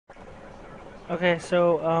Okay,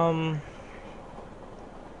 so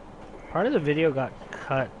part of the video got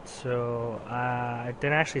cut, so I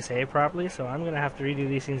didn't actually say it properly, so I'm gonna have to redo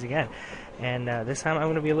these scenes again. And this time I'm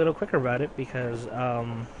gonna be a little quicker about it because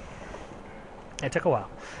it took a while.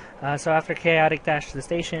 So after a chaotic dash to the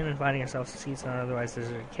station and finding ourselves seats on an otherwise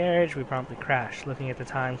deserted carriage, we promptly crashed. Looking at the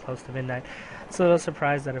time, close to midnight, it's a little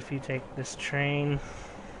surprised that if you take this train,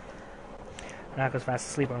 Nako's fast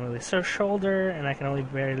asleep on Lily's shoulder, and I can only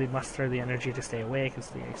barely muster the energy to stay awake. It's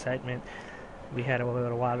the excitement we had a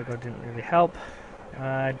little while ago didn't really help.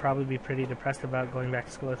 I'd probably be pretty depressed about going back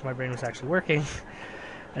to school if my brain was actually working.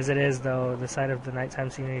 As it is, though, the sight of the nighttime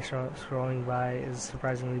scenery scrolling by is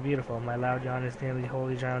surprisingly beautiful. My loud yawn is nearly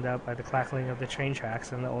wholly drowned out by the clackling of the train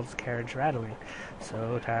tracks and the old carriage rattling.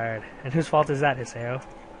 So tired. And whose fault is that, Hiseo?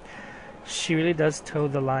 She really does toe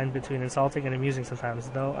the line between insulting and amusing sometimes,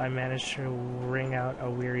 though I manage to wring out a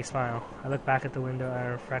weary smile. I look back at the window at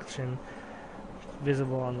a reflection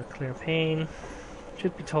visible on the clear pane.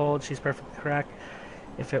 Truth be told, she's perfectly correct.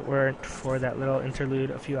 If it weren't for that little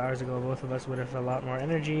interlude a few hours ago, both of us would have a lot more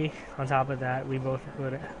energy. On top of that, we both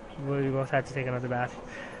had to take another bath,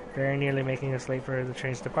 very nearly making us late for the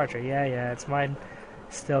train's departure. Yeah, it's mine.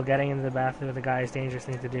 Still, getting into the bath with a guy is a dangerous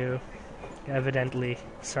thing to do. Evidently.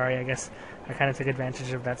 Sorry, I guess I kind of took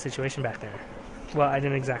advantage of that situation back there. Well, I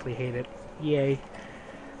didn't exactly hate it. Yay.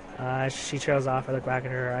 She trails off. I look back at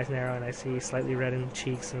her eyes narrow, and I see slightly reddened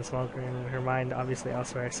cheeks and a small grin. In her mind, obviously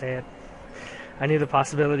elsewhere, I say it. I knew the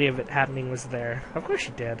possibility of it happening was there. Of course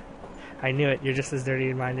you did. I knew it. You're just as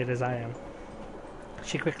dirty-minded as I am.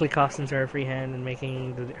 She quickly coughs into her free hand and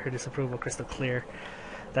making her disapproval crystal clear.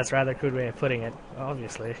 That's a rather crude way of putting it,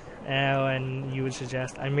 obviously. And you would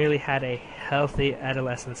suggest I merely had a healthy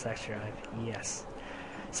adolescent sex drive. Yes.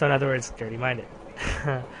 So in other words, dirty-minded.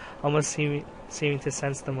 Almost seeming to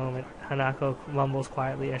sense the moment, Hanako mumbles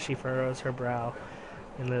quietly as she furrows her brow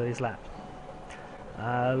in Lily's lap.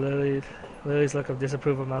 Lily's look of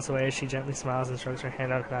disapproval melts away as she gently smiles and strokes her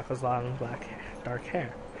hand on Hanako's long, dark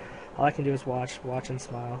hair. All I can do is watch and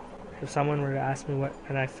smile. If someone were to ask me what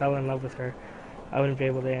and I fell in love with her, I wouldn't be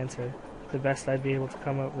able to answer. The best I'd be able to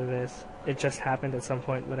come up with is, it just happened at some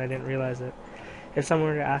point, but I didn't realize it. If someone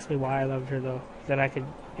were to ask me why I loved her, though, then I could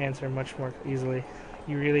answer much more easily.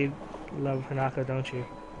 You really love Hanako, don't you?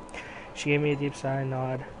 She gave me a deep sigh and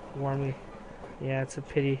nod, warmly. Yeah, it's a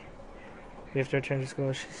pity we have to return to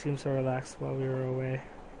school. She seemed so relaxed while we were away.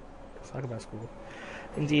 Let's talk about school.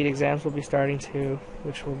 Indeed, exams will be starting too,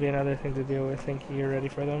 which will be another thing to deal with. Think you're ready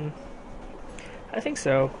for them? I think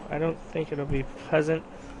so. I don't think it'll be pleasant.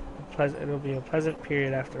 It'll be a pleasant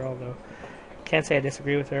period after all, though. Can't say I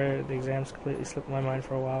disagree with her. The exams completely slipped my mind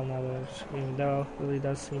for a while now, even though Lily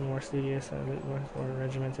does seem more studious and a bit more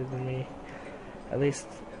regimented than me. At least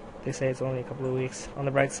they say it's only a couple of weeks. On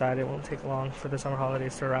the bright side, it won't take long for the summer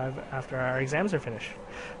holidays to arrive after our exams are finished.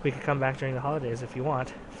 We could come back during the holidays if you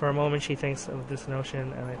want. For a moment, she thinks of this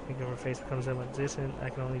notion, and I think if her face becomes somewhat distant, I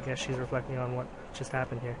can only guess she's reflecting on what just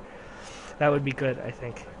happened here. That would be good, I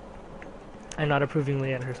think. I nod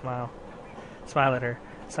approvingly at her smile at her.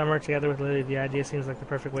 Summer together with Lily, the idea seems like the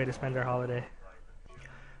perfect way to spend our holiday.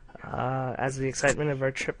 As the excitement of our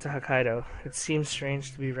trip to Hokkaido, it seems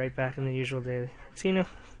strange to be right back in the usual daily routine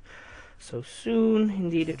so soon.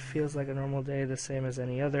 Indeed, it feels like a normal day, the same as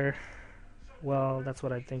any other. Well, that's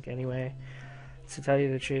what I think anyway. To tell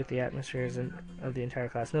you the truth, the atmosphere of the entire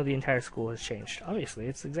class, no, the entire school has changed. Obviously,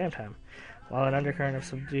 it's exam time. While an undercurrent of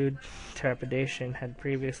subdued trepidation had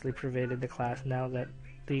previously pervaded the class, now that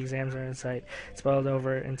the exams are in sight, it's boiled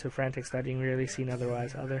over into frantic studying, rarely seen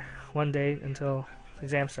otherwise. One day until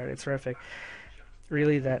exams start, it's terrific.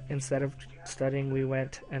 Really, that instead of studying, we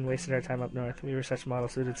went and wasted our time up north. We were such model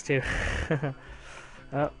students, too.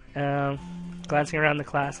 Glancing around the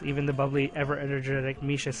class, even the bubbly, ever-energetic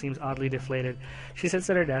Misha seems oddly deflated. She sits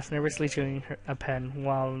at her desk, nervously chewing a pen,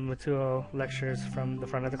 while Matsuo lectures from the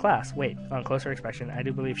front of the class. Wait, on closer inspection, I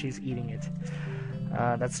do believe she's eating it.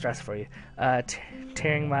 That's stress for you.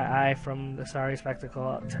 Tearing my eye from the sorry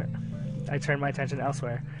spectacle, I turn my attention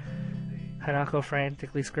elsewhere. Hanako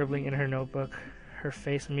frantically scribbling in her notebook, her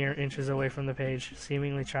face mere inches away from the page,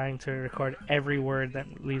 seemingly trying to record every word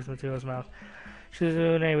that leaves Matsuo's mouth.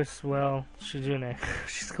 Shizune was, well, Shizune.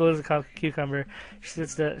 She's cool as a cucumber. She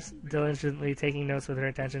sits diligently taking notes with her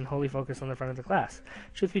attention wholly focused on the front of the class.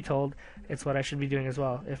 Truth be told, it's what I should be doing as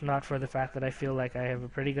well, if not for the fact that I feel like I have a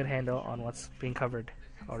pretty good handle on what's being covered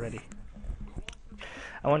already.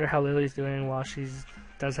 I wonder how Lily's doing. While she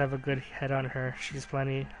does have a good head on her, she's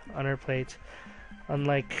plenty on her plate.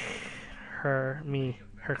 Unlike her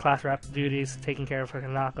class-wrapped duties, taking care of her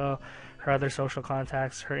Hanako, her other social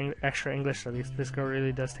contacts, her extra English studies, this girl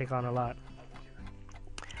really does take on a lot.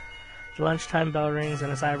 The lunchtime bell rings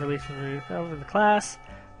and a sigh of relief over the class.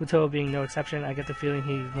 Muto being no exception, I get the feeling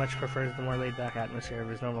he much prefers the more laid-back atmosphere of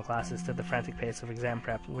his normal classes to the frantic pace of exam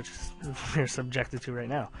prep, which we're subjected to right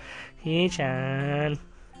now. Hee-chan,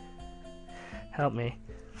 help me.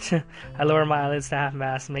 I lower my eyelids to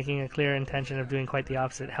half-mast, making a clear intention of doing quite the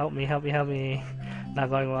opposite. Help me, help me, help me.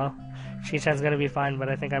 Not going well. Shi-chan's gonna be fine, but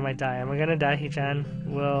I think I might die. Am I gonna die, Hee-chan?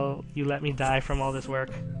 Will you let me die from all this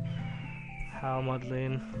work? How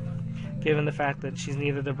maudlin. Given the fact that she's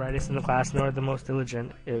neither the brightest in the class nor the most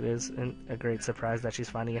diligent, it is a great surprise that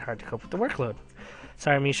she's finding it hard to cope with the workload.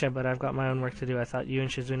 Sorry, Misha, but I've got my own work to do. I thought you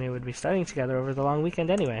and Shizune would be studying together over the long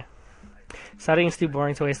weekend anyway. Studying is too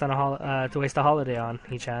boring to waste a holiday on,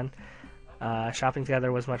 Hee-chan. Shopping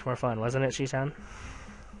together was much more fun, wasn't it, Shi-chan?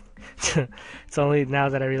 It's only now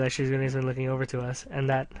that I realize Shizune's been looking over to us, and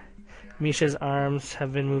that Misha's arms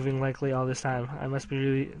have been moving likely all this time. I must be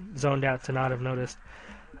really zoned out to not have noticed.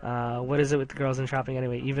 What is it with the girls and shopping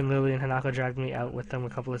anyway? Even Lily and Hanako dragged me out with them a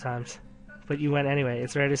couple of times. But you went anyway.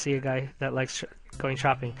 It's rare to see a guy that likes going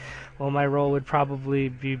shopping. Well, my role would probably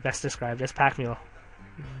be best described as pack mule.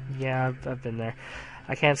 Yeah, I've been there.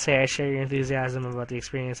 I can't say I share your enthusiasm about the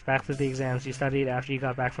experience. Back to the exams. You studied after you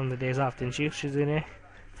got back from the days off, didn't you, Shizune?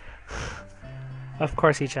 Of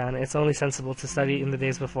course, Hee-chan. It's only sensible to study in the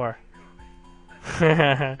days before.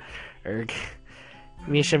 Erg.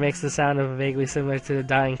 Misha makes the sound of vaguely similar to a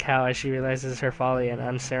dying cow as she realizes her folly and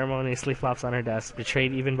unceremoniously flops on her desk,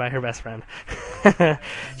 betrayed even by her best friend.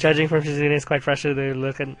 Judging from Shizune's quite frustrated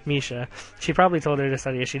look at Misha, she probably told her to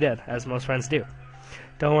study as she did, as most friends do.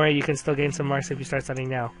 Don't worry, you can still gain some marks if you start studying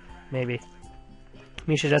now. Maybe.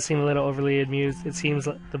 Misha does seem a little overly amused. It seems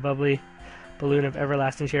the bubbly balloon of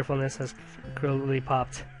everlasting cheerfulness has cruelly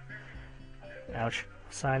popped. Ouch.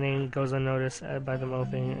 Signing goes unnoticed by the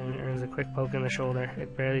moping and earns a quick poke in the shoulder.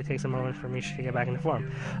 It barely takes a moment for Misha to get back into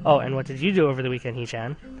form. Oh, and what did you do over the weekend,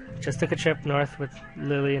 Hee-chan? Just took a trip north with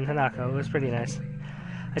Lily and Hanako. It was pretty nice.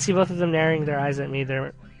 I see both of them narrowing their eyes at me,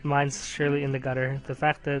 their minds surely in the gutter. The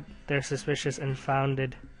fact that they're suspicious and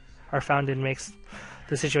founded makes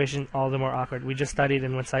the situation all the more awkward. We just studied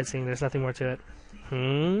and went sightseeing. There's nothing more to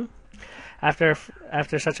it.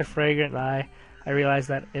 After such a fragrant lie, I realized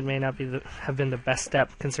that it may not have been the best step,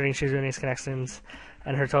 considering Shizune's connections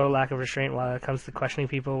and her total lack of restraint while it comes to questioning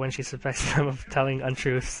people when she suspects them of telling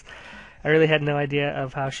untruths. I really had no idea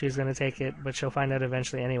of how she was going to take it, but she'll find out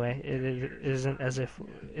eventually anyway. It isn't as if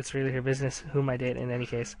it's really her business whom I date in any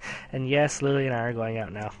case. And yes, Lily and I are going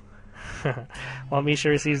out now. While Misha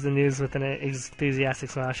receives the news with an enthusiastic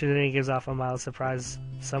smile, Shizune gives off a mild surprise,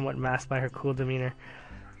 somewhat masked by her cool demeanor.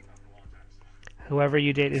 Whoever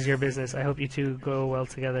you date is your business. I hope you two go well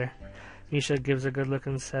together. Misha gives a good look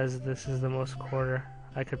and says this is the most quarter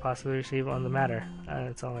I could possibly receive on the matter.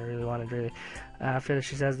 That's all I really wanted, really. After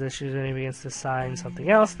she says this, Shizune begins to sign something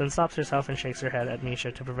else, then stops herself and shakes her head at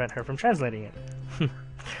Misha to prevent her from translating it.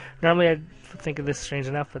 Normally I'd think of this strange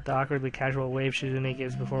enough, but the awkwardly casual wave Shizune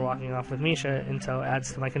gives before walking off with Misha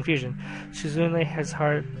adds to my confusion.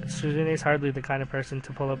 Shizune's hardly the kind of person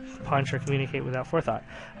to pull a punch or communicate without forethought.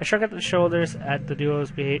 I shrug at the shoulders at the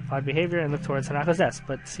duo's odd behavior and look towards Hanako's desk,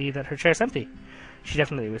 but see that her chair's empty. She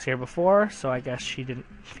definitely was here before, so I guess she didn't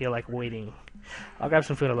feel like waiting. I'll grab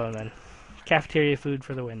some food alone then. Cafeteria food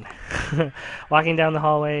for the win. Walking down the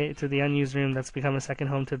hallway to the unused room that's become a second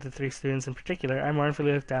home to the three students in particular, I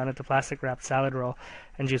mournfully look down at the plastic-wrapped salad roll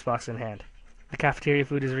and juice box in hand. The cafeteria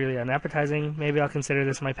food is really unappetizing. Maybe I'll consider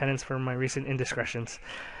this my penance for my recent indiscretions.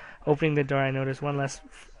 Opening the door, I notice one less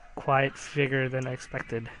quiet figure than I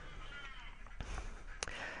expected.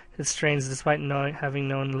 It's strange, despite having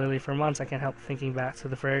known Lily for months, I can't help thinking back to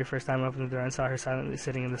the very first time I opened the door and saw her silently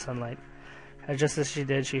sitting in the sunlight. Just as she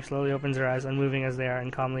did, she slowly opens her eyes, unmoving as they are,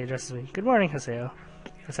 and calmly addresses me. Good morning, Haseo.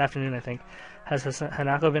 This afternoon, I think. Has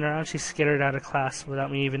Hanako been around? She skittered out of class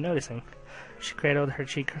without me even noticing. She cradled her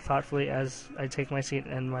cheek thoughtfully as I take my seat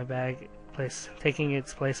and my bag taking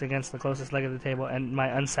its place against the closest leg of the table, and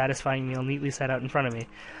my unsatisfying meal neatly set out in front of me.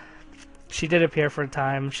 She did appear for a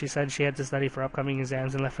time. She said she had to study for upcoming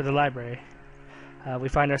exams and left for the library. We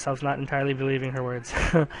find ourselves not entirely believing her words.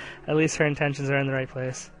 At least her intentions are in the right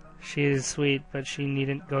place. She is sweet, but she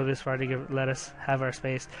needn't go this far to let us have our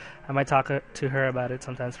space. I might talk to her about it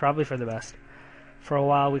sometimes, probably for the best. For a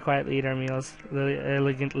while, we quietly eat our meals, Lily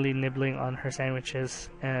elegantly nibbling on her sandwiches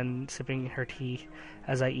and sipping her tea,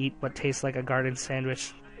 as I eat what tastes like a garden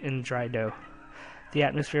sandwich in dry dough. The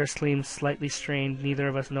atmosphere seems slightly strained, neither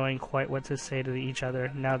of us knowing quite what to say to each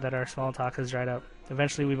other now that our small talk has dried up.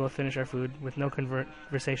 Eventually, we both finish our food, with no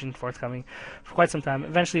conversation forthcoming for quite some time.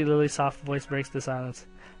 Eventually, Lily's soft voice breaks the silence.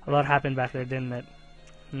 A lot happened back there, didn't it?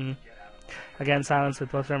 Again, silence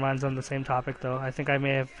with both their minds on the same topic, though. I think I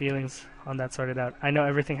may have feelings on that sorted out. I know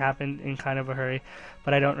everything happened in kind of a hurry,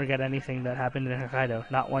 but I don't regret anything that happened in Hokkaido.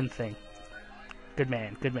 Not one thing. Good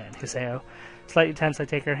man, Hiseo. Slightly tense, I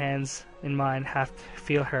take her hands in mine, have to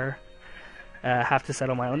feel her, have to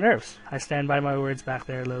settle my own nerves. I stand by my words back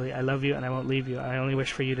there, Lily. I love you and I won't leave you. I only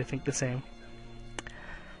wish for you to think the same.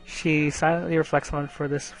 She silently reflects on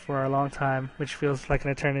for a long time, which feels like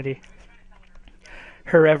an eternity.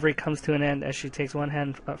 Her reverie comes to an end as she takes one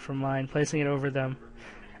hand up from mine, placing it over them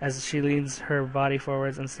as she leans her body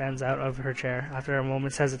forwards and stands out of her chair. After a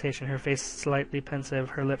moment's hesitation, her face slightly pensive,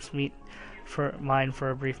 her lips meet mine for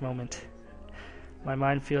a brief moment. My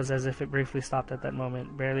mind feels as if it briefly stopped at that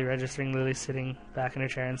moment, barely registering Lily sitting back in her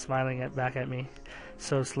chair and smiling back at me,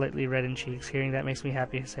 so slightly red in cheeks. Hearing that makes me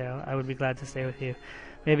happy, Hiseo. I would be glad to stay with you.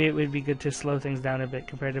 Maybe it would be good to slow things down a bit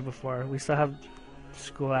compared to before. We still have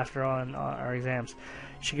school after all and our exams.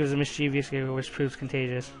 She gives a mischievous giggle which proves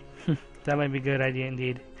contagious. That might be a good idea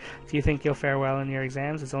indeed. Do you think you'll fare well in your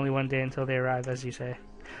exams? It's only one day until they arrive, as you say.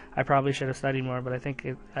 I probably should have studied more, but I think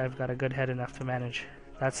I've got a good head enough to manage.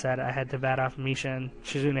 That said, I had to bat off Misha and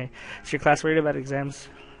Shizune. Is your class worried about exams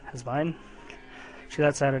as mine? She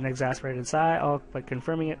lets out an exasperated sigh, all but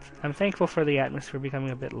confirming it. I'm thankful for the atmosphere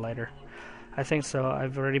becoming a bit lighter. I think so.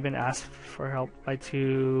 I've already been asked for help by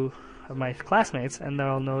 2 of my classmates, and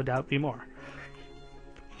there'll no doubt be more.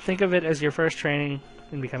 Think of it as your first training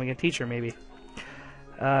in becoming a teacher, maybe.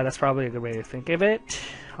 That's probably a good way to think of it.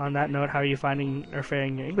 On that note, how are you finding or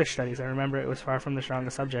faring your English studies? I remember it was far from the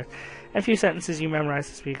strongest subject. A few sentences you memorized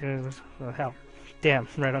to speak. Well, hell. Damn,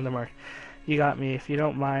 right on the mark. You got me. If you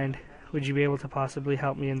don't mind, would you be able to possibly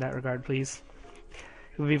help me in that regard, please?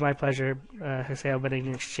 It would be my pleasure, Hiseo, but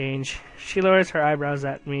in exchange. She lowers her eyebrows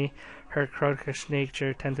at me, her crocus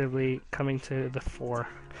nature tentatively coming to the fore.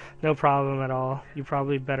 No problem at all. You'd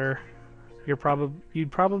probably be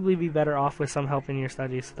better off with some help in your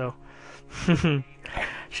studies, though.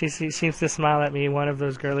 She seems to smile at me, one of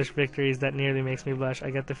those girlish victories that nearly makes me blush.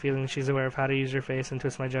 I get the feeling she's aware of how to use her face and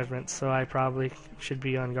twist my judgment, so I probably should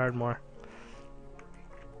be on guard more.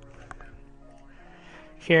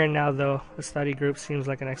 Here and now, though, a study group seems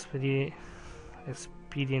like an expedient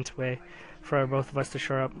way for both of us to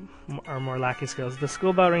shore up our more lacking skills. The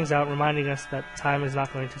school bell rings out, reminding us that time is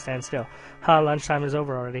not going to stand still. Lunchtime is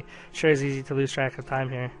over already. Sure is easy to lose track of time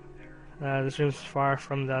here. This room's far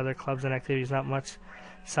from the other clubs and activities. Not much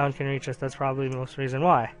sound can reach us. That's probably the most reason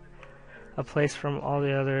why. A place from all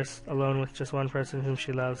the others, alone with just one person whom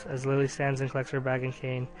she loves. As Lily stands and collects her bag and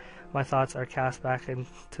cane, my thoughts are cast back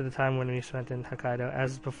into the time when we spent in Hokkaido.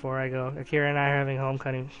 As before I go, Akira and I are having a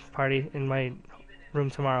homecoming party in my room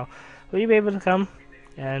tomorrow. Will you be able to come?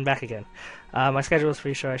 And back again. My schedule is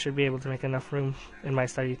free, so I should be able to make enough room in my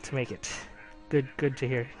study to make it. Good to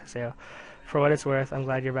hear, Hiseo. For what it's worth, I'm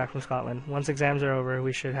glad you're back from Scotland. Once exams are over,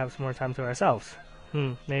 we should have some more time to ourselves.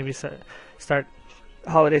 Maybe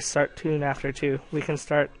holidays start soon after too. We can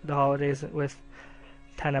start the holidays with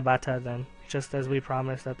Tanabata then, just as we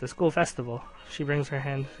promised at the school festival. She brings her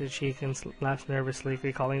hand to her cheek and laughs nervously,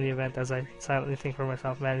 recalling the event as I silently think for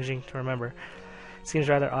myself, managing to remember. It seems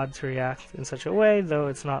rather odd to react in such a way, though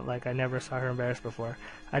it's not like I never saw her embarrassed before.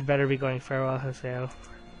 I'd better be going. Farewell, Hiseo.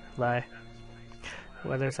 Bye.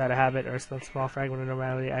 Whether it's out of habit or a small fragment of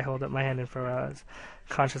normality, I hold up my hand in farewell as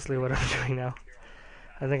consciously what I'm doing now.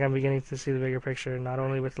 I think I'm beginning to see the bigger picture, not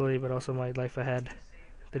only with Lily, but also my life ahead.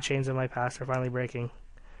 The chains of my past are finally breaking.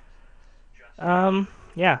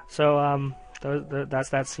 Yeah, so, that's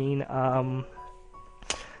that scene.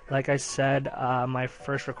 Like I said, my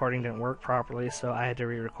first recording didn't work properly, so I had to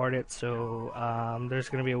re-record it, so, there's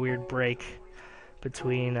gonna be a weird break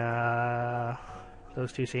between,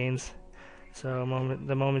 those two scenes. So,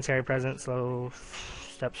 the momentary present, slow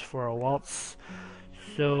steps for a waltz.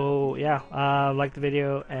 So, yeah, like the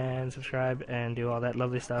video and subscribe and do all that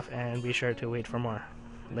lovely stuff, and be sure to wait for more.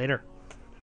 Later.